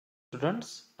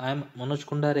Students, I am Manoj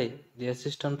Kundare, the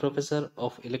Assistant Professor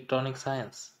of Electronic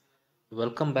Science.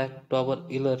 Welcome back to our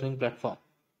e-learning platform.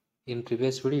 In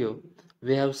previous video,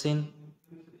 we have seen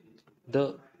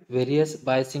the various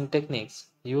biasing techniques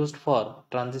used for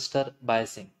transistor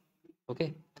biasing.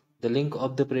 Okay, the link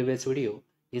of the previous video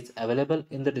is available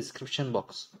in the description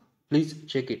box. Please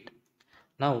check it.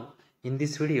 Now, in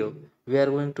this video, we are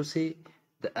going to see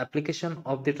the application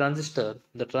of the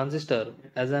transistor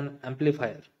as an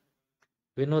amplifier.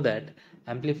 We know that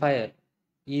amplifier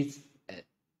is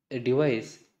a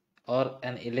device or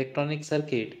an electronic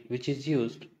circuit which is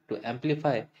used to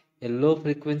amplify a low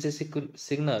frequency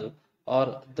signal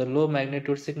or the low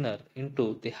magnitude signal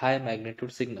into the high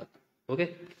magnitude signal.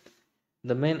 Okay,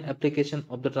 the main application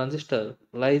of the transistor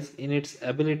lies in its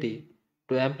ability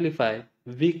to amplify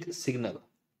weak signal.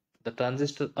 The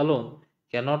transistor alone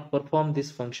cannot perform this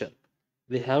function.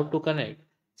 We have to connect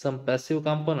some passive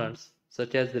components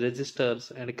such as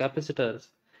resistors and capacitors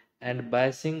and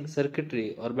biasing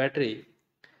circuitry or battery.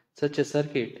 Such a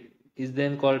circuit is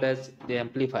then called as the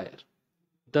amplifier.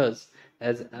 Thus,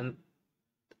 as an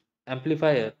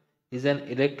amplifier is an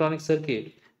electronic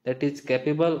circuit that is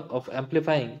capable of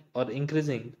amplifying or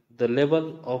increasing the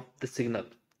level of the signal.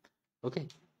 Okay,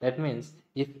 that means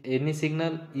if any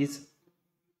signal is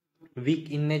weak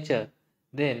in nature,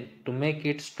 then to make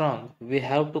it strong, we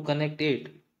have to connect it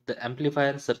the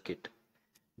amplifier circuit.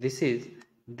 This is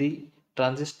the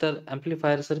transistor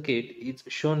amplifier circuit is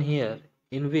shown here,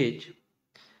 in which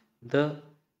the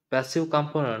passive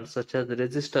components such as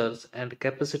resistors and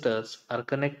capacitors are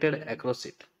connected across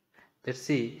it. Let's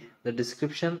see the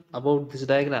description about this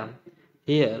diagram.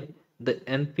 Here, the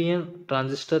NPN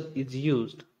transistor is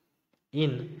used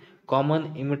in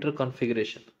common emitter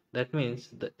configuration. That means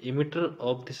the emitter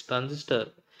of this transistor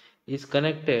is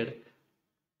connected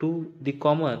to the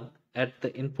common at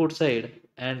the input side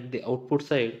and the output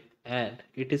side, and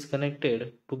it is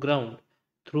connected to ground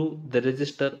through the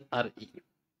resistor RE.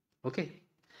 Okay,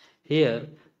 here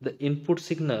the input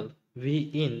signal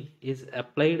V in is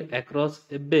applied across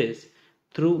a base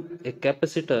through a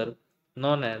capacitor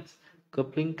known as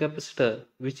coupling capacitor,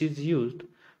 which is used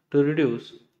to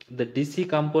reduce the DC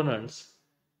components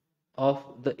of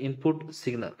the input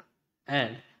signal,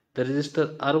 and the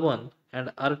resistor R1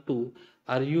 and R2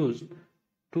 are used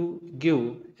to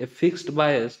give a fixed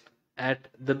bias at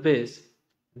the base.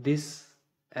 This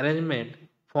arrangement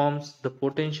forms the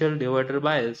potential divider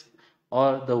bias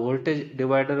or the voltage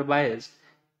divider bias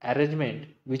arrangement,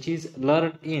 which is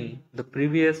learned in the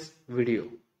previous video.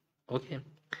 Okay,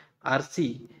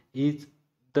 RC is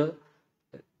the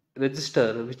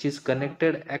resistor which is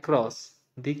connected across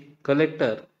the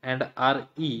collector, and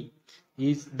RE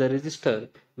is the resistor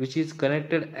which is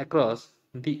connected across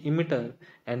the emitter,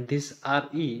 and this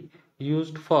RE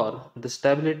used for the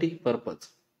stability purpose.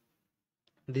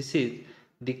 This is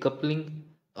the coupling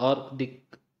or the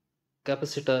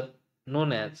capacitor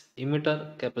known as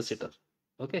emitter capacitor.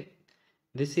 Okay,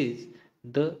 this is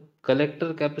the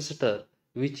collector capacitor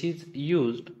which is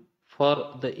used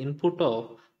for the input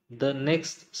of the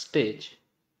next stage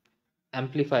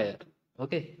amplifier.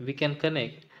 Okay, we can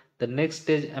connect the next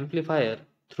stage amplifier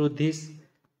through this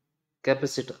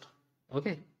capacitor.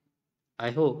 Okay,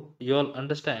 I hope you all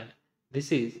understand.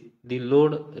 This is the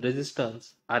load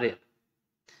resistance RL.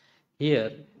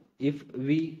 Here, if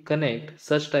we connect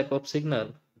such type of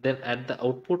signal, then at the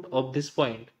output of this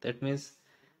point, that means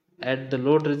at the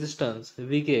load resistance,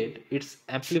 we get its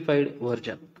amplified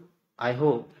version. I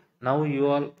hope now you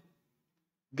all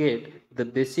get the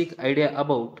basic idea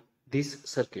about this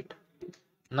circuit.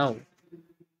 Now,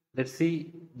 let's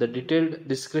see the detailed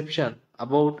description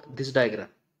about this diagram.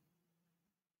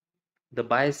 The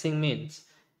biasing means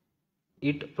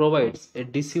it provides a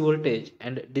DC voltage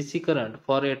and DC current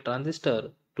for a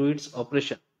transistor to its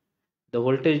operation. The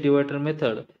voltage divider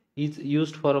method is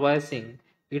used for biasing.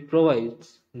 It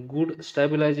provides good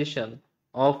stabilization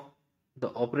of the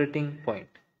operating point.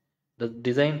 The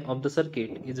design of the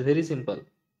circuit is very simple.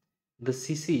 The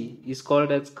CC is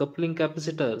called as coupling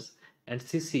capacitors, and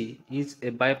CC is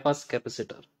a bypass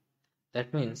capacitor.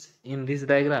 That means in this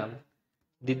diagram,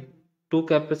 the two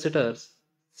capacitors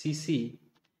CC,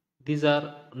 these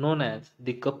are known as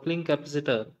the coupling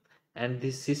capacitor, and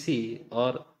this CC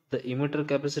or the emitter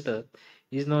capacitor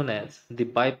is known as the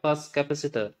bypass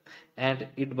capacitor, and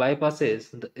it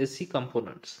bypasses the AC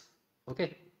components.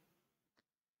 Okay.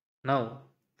 Now,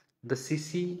 the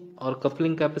CC or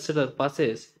coupling capacitor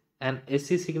passes an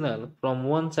AC signal from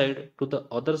one side to the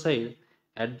other side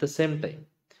at the same time.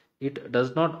 It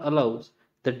does not allow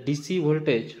the DC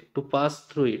voltage to pass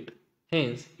through it.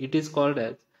 Hence, it is called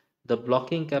as the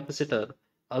blocking capacitor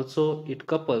Also, it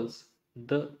couples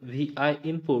the Vi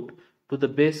input to the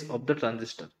base of the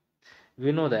transistor.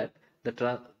 We know that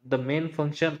the main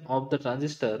function of the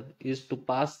transistor is to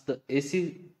pass the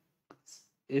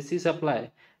AC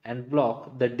supply and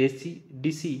block the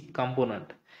DC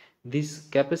component. This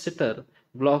capacitor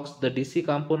blocks the DC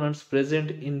components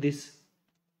present in this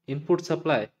input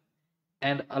supply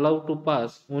and allow to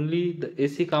pass only the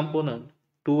AC component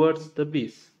towards the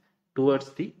base.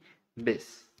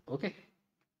 Okay.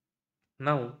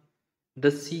 Now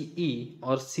the CE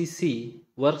or CC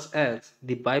works as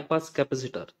the bypass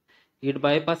capacitor. It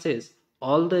bypasses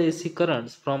all the AC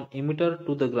currents from emitter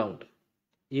to the ground.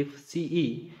 If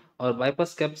CE or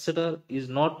bypass capacitor is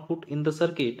not put in the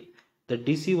circuit, the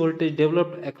DC voltage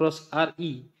developed across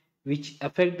RE which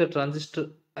affect the transistor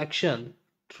action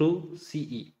through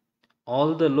CE.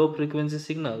 All the low frequency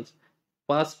signals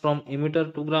pass from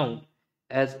emitter to ground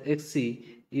as Xc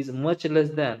is much less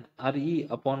than Re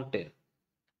upon 10.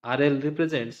 RL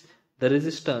represents the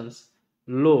resistance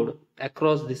load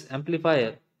across this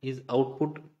amplifier is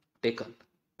output taken.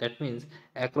 That means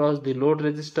across the load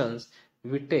resistance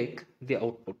we take the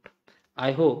output.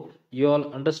 I hope you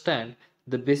all understand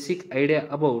the basic idea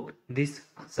about this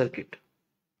circuit.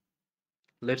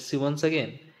 Let's see once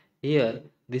again. Here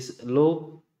this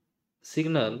low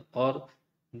signal or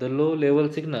the low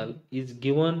level signal is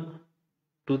given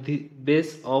to the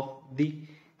base of the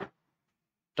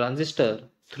transistor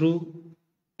through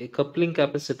a coupling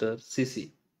capacitor CC.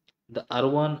 The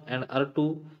R1 and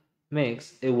R2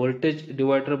 makes a voltage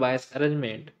divider bias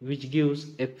arrangement which gives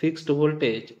a fixed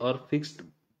voltage or fixed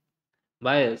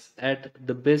bias at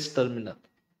the base terminal.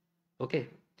 Okay.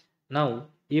 Now,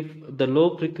 if the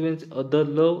low frequency or the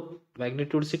low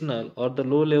magnitude signal or the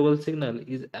low level signal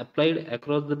is applied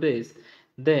across the base,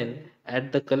 then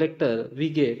at the collector we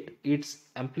get its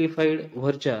amplified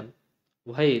version,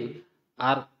 while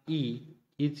Re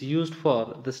is used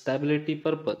for the stability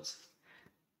purpose.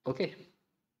 Okay.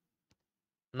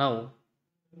 Now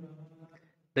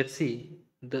let's see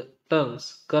the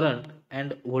terms current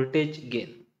and voltage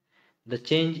gain. The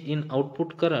change in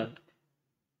output current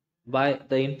by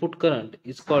the input current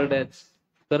is called as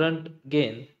current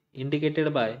gain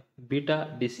indicated by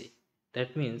beta DC.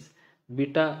 That means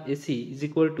beta AC is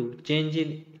equal to change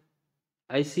in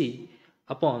IC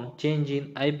upon change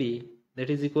in IB, that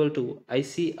is equal to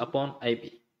IC upon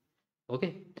IB.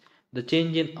 Okay. The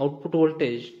change in output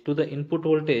voltage to the input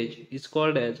voltage is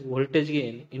called as voltage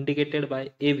gain indicated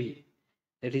by AV.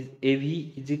 That is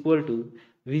AV is equal to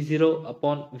V0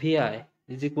 upon VI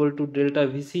is equal to delta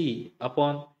VCE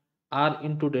upon R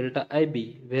into delta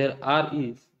IB, where R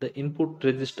is the input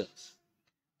resistance.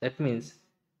 That means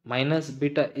minus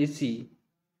beta AC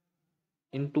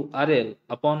into RL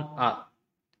upon R.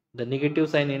 The negative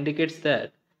sign indicates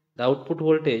that the output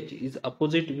voltage is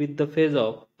opposite with the phase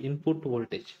of input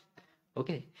voltage.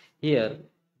 Okay, here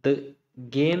the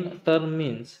gain term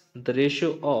means the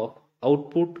ratio of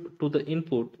output to the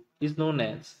input is known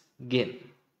as gain.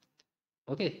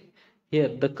 Okay, here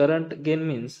the current gain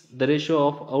means the ratio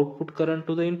of output current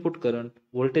to the input current.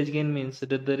 Voltage gain means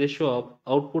that the ratio of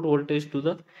output voltage to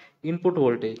the input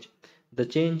voltage. The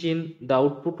change in the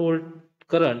output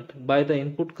current by the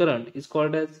input current is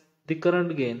called as the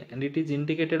current gain and it is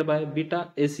indicated by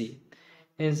beta AC.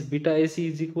 Hence beta AC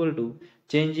is equal to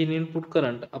change in input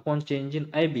current upon change in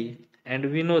IB, and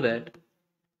we know that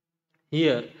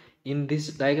here in this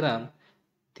diagram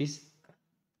this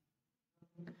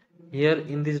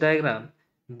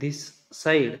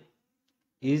side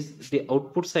is the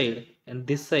output side and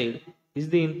this side is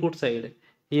the input side.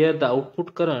 Here the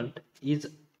output current is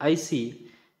IC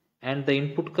and the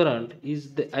input current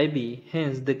is the IB.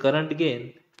 Hence the current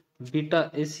gain beta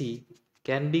AC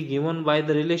can be given by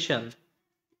the relation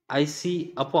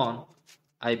IC upon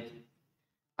IB.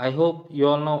 I hope you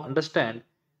all now understand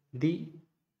the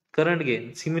current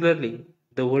gain. Similarly,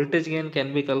 the voltage gain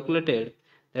can be calculated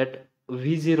that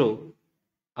V0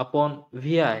 upon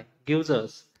Vi gives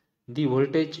us the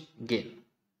voltage gain.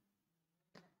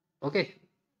 Okay.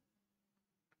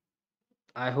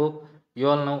 I hope you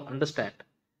all now understand.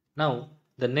 Now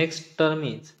the next term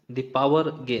is the power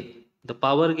gain. The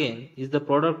power gain is the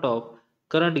product of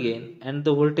current gain and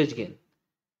the voltage gain.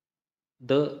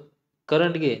 The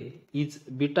current gain is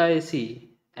beta AC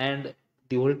and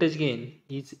the voltage gain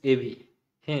is AV.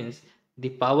 Hence the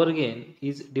power gain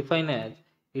is defined as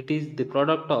it is the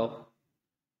product of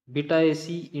beta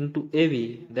AC into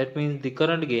AV, that means the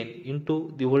current gain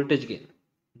into the voltage gain.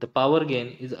 The power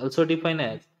gain is also defined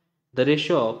as the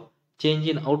ratio of change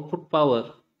in output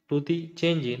power to the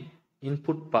change in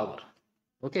input power.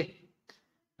 Okay.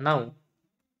 Now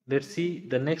let's see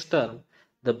the next term,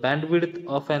 the bandwidth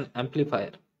of an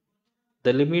amplifier.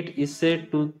 The limit is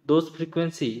set to those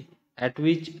frequency at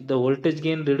which the voltage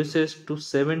gain reduces to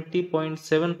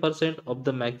 70.7% of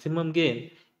the maximum gain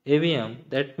AVM,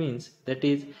 that means that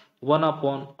is 1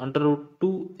 upon under root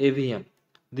 2 AVM.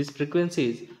 These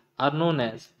frequencies are known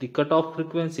as the cutoff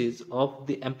frequencies of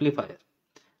the amplifier.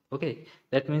 Okay,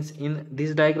 that means in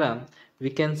this diagram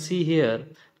we can see here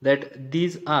that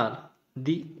these are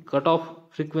the cutoff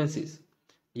frequencies.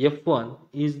 F1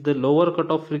 is the lower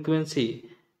cutoff frequency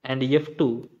and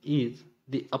F2 is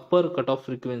the upper cutoff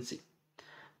frequency.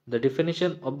 The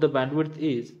definition of the bandwidth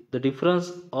is the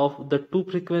difference of the two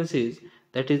frequencies,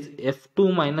 that is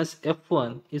F2 minus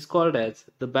F1 is called as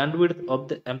the bandwidth of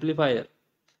the amplifier.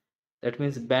 That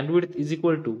means bandwidth is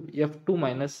equal to F2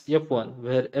 minus F1,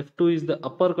 where F2 is the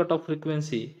upper cutoff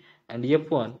frequency and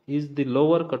F1 is the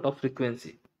lower cutoff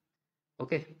frequency.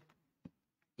 Okay.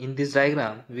 In this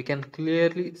diagram, we can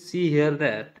clearly see here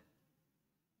that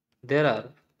there are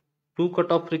two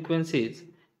cutoff frequencies,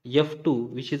 F2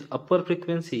 which is upper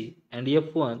frequency and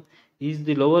F1 is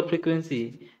the lower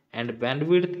frequency, and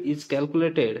bandwidth is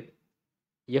calculated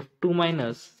F2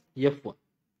 minus F1.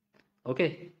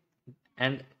 Okay,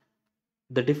 and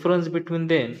the difference between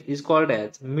them is called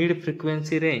as mid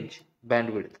frequency range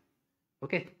bandwidth.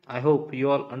 Okay, I hope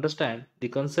you all understand the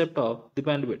concept of the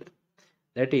bandwidth.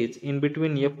 That is, in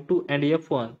between F2 and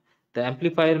F1, the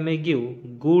amplifier may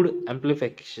give good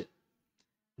amplification.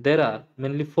 There are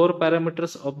mainly four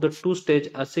parameters of the two-stage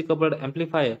RC coupled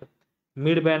amplifier: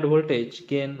 mid-band voltage,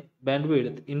 gain,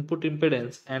 bandwidth, input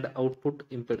impedance, and output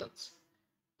impedance.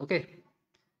 Okay.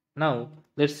 Now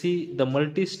let's see the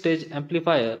multi-stage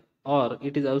amplifier, or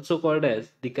it is also called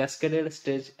as the cascaded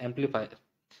stage amplifier.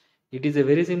 It is a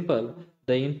very simple.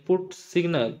 The input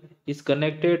signal is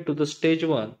connected to the stage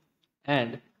 1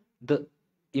 and the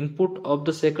input of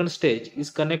the second stage is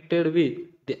connected with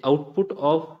the output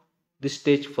of the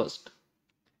stage first.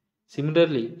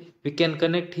 Similarly, we can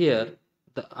connect here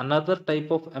the another type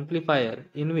of amplifier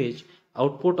in which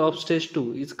output of stage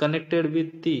 2 is connected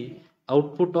with the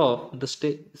output of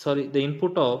the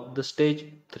input of the stage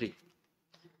 3.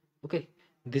 Okay,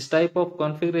 this type of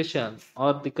configuration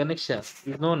or the connection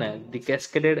is known as the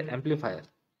cascaded amplifier.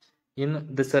 In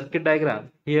the circuit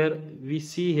diagram, here we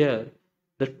see here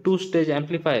the two-stage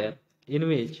amplifier in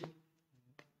which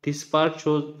this part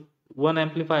shows one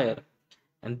amplifier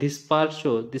and this part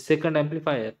shows the second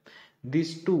amplifier.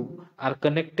 These two are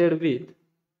connected with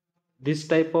this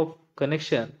type of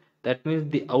connection. That means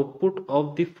the output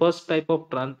of the first type of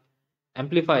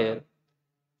amplifier,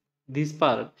 this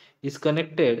part, is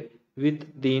connected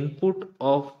with the input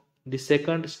of the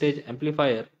second stage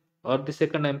amplifier or the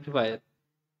second amplifier.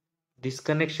 This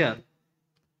connection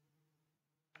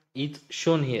is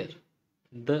shown here.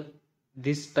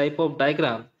 This type of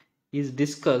diagram is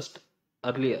discussed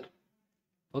earlier.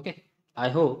 Okay, I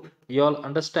hope you all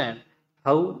understand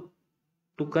how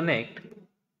to connect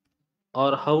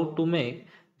or how to make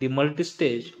the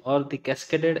multi-stage or the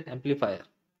cascaded amplifier.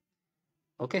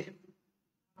 Okay,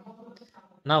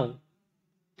 now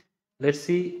let's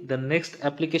see the next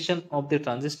application of the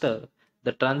transistor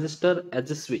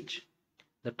as a switch.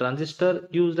 The transistor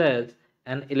used as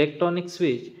an electronic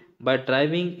switch by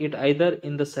driving it either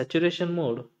in the saturation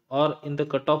mode or in the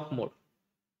cutoff mode.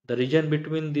 The region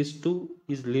between these two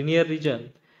is linear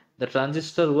region. The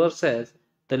transistor works as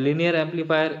the linear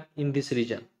amplifier in this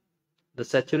region. The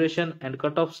saturation and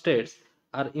cutoff states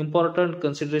are important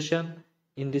consideration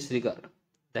in this regard.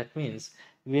 That means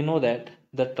we know that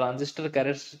the transistor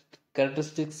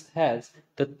characteristics has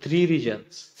the three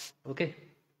regions. Okay,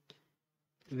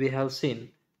 we have seen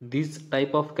these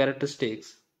type of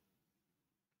characteristics.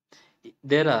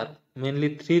 There are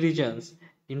mainly three regions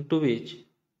into which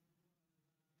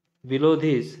below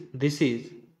this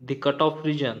is the cutoff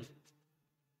region,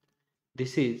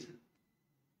 this is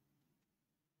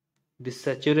the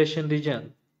saturation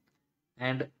region,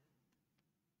 and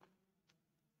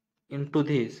into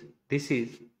this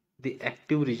is the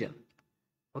active region.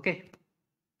 Okay,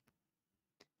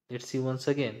 let's see once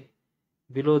again.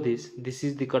 Below this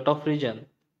is the cutoff region,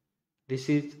 this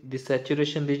is the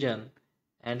saturation region,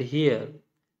 and here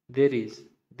there is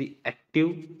the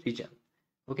active region.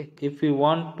 Okay, if we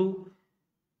want to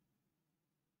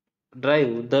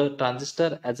drive the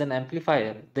transistor as an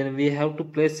amplifier, then we have to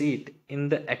place it in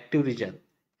the active region,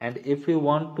 and if we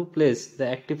want to place the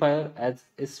amplifier as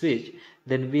a switch,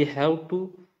 then we have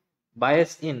to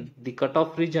bias in the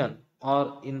cutoff region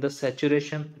or in the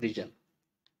saturation region.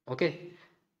 Okay,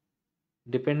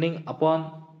 depending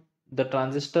upon the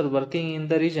transistor working in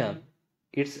the region,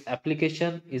 its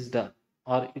application is done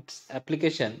or its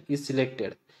application is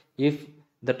selected. If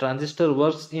the transistor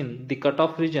works in the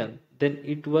cutoff region, then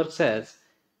it works as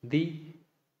the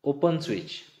open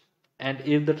switch. And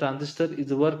if the transistor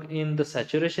is work in the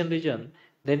saturation region,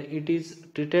 then it is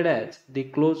treated as the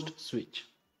closed switch.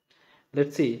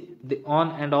 Let's see the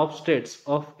on and off states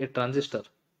of a transistor.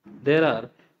 There are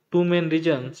two main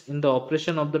regions in the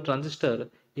operation of the transistor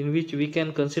in which we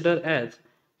can consider as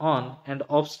on and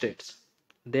off states.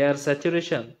 They are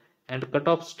saturation and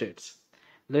cutoff states.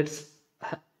 Let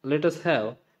us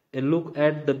have a look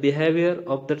at the behavior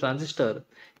of the transistor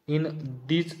in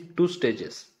these two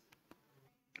stages.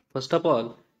 First of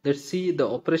all, let's see the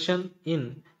operation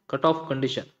in cutoff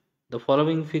condition. The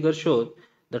following figure shows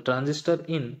the transistor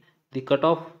in the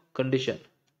cutoff condition.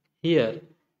 Here,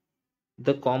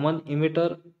 the common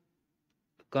emitter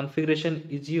configuration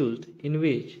is used in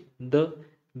which the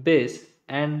base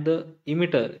and the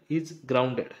emitter is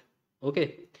grounded.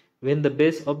 Okay, when the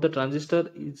base of the transistor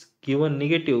is given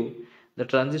negative, the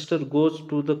transistor goes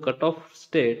to the cutoff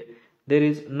state. There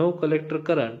is no collector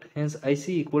current, hence IC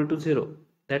equal to 0.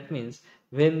 That means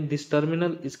when this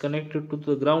terminal is connected to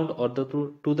the ground or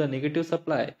to the negative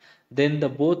supply, then the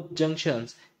both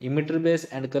junctions, emitter base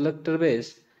and emitter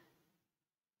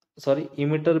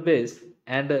base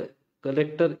and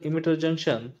collector emitter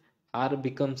junction are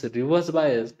becomes reverse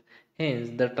biased. Hence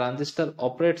the transistor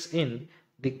operates in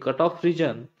the cutoff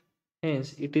region.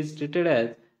 Hence it is treated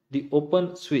as the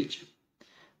open switch.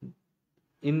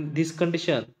 In this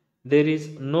condition, there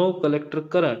is no collector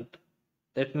current.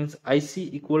 That means IC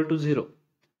equal to 0.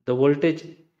 The voltage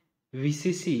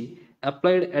VCC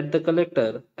applied at the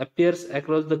collector appears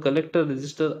across the collector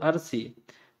resistor RC.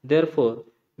 Therefore,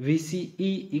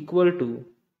 VCE equal to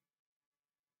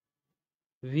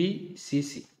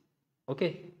VCC.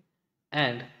 Okay.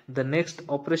 And the next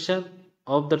operation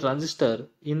of the transistor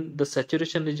in the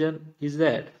saturation region is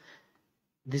that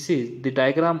this is the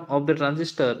diagram of the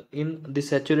transistor in the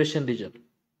saturation region.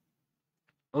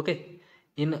 Okay,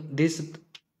 in this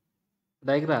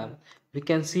diagram we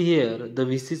can see here the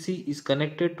VCC is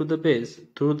connected to the base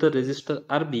through the resistor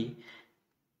RB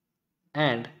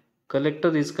and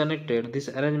collector is connected. This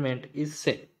arrangement is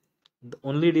same. The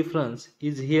only difference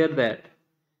is here that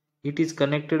it is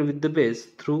connected with the base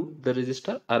through the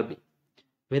resistor RB.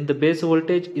 When the base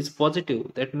voltage is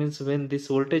positive, that means when this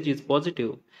voltage is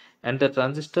positive and the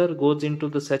transistor goes into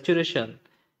the saturation,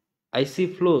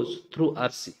 IC flows through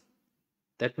RC.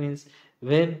 That means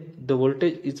when the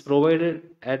voltage is provided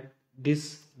at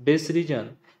this base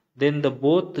region, then the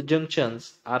both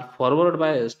junctions are forward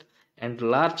biased and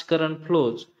large current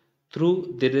flows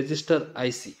through the resistor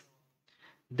IC.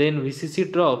 Then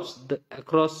VCC drops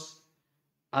across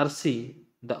RC,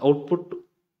 the output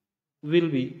will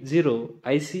be 0,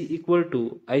 IC equal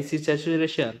to IC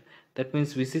saturation, that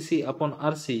means VCC upon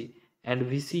RC, and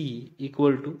VCE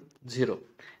equal to 0.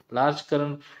 Large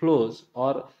current flows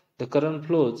or the current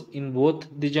flows in both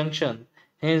the junction,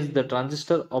 hence the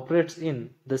transistor operates in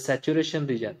the saturation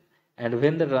region. And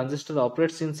when the transistor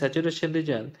operates in saturation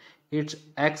region, it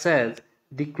acts as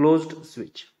the closed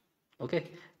switch. Okay,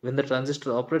 when the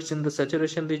transistor operates in the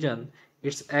saturation region,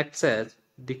 it acts as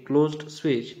the closed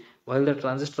switch, while the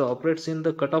transistor operates in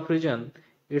the cutoff region,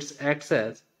 it acts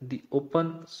as the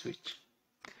open switch.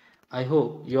 I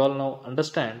hope you all now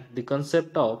understand the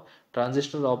concept of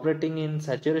transistor operating in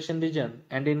saturation region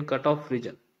and in cutoff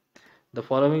region. The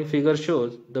following figure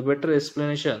shows the better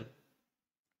explanation.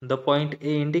 The point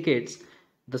A indicates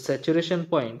the saturation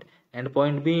point and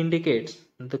point B indicates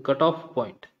the cutoff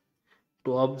point.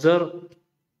 To observe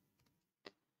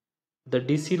the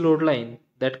DC load line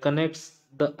that connects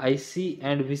the IC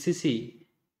and VCC,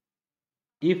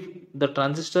 if the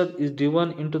transistor is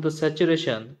driven into the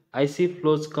saturation, IC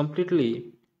flows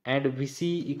completely and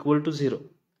VC equal to 0.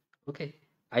 Okay,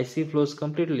 IC flows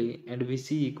completely and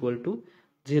VC equal to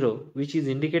 0, which is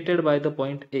indicated by the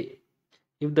point A.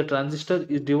 If the transistor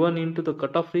is driven into the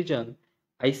cutoff region,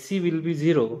 IC will be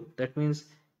 0. That means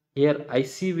here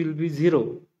IC will be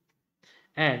 0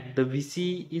 and the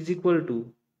VC is equal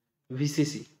to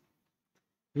VCC,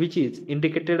 which is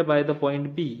indicated by the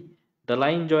point B. The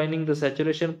line joining the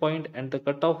saturation point and the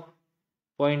cutoff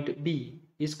point B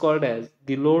is called as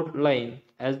the load line,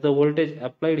 as the voltage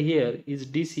applied here is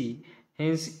DC,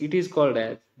 hence it is called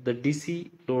as the DC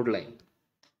load line.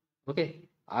 Okay,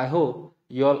 I hope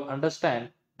you all understand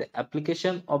the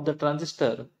application of the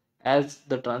transistor as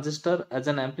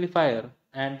an amplifier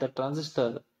and the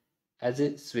transistor as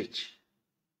a switch.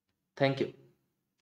 Thank you.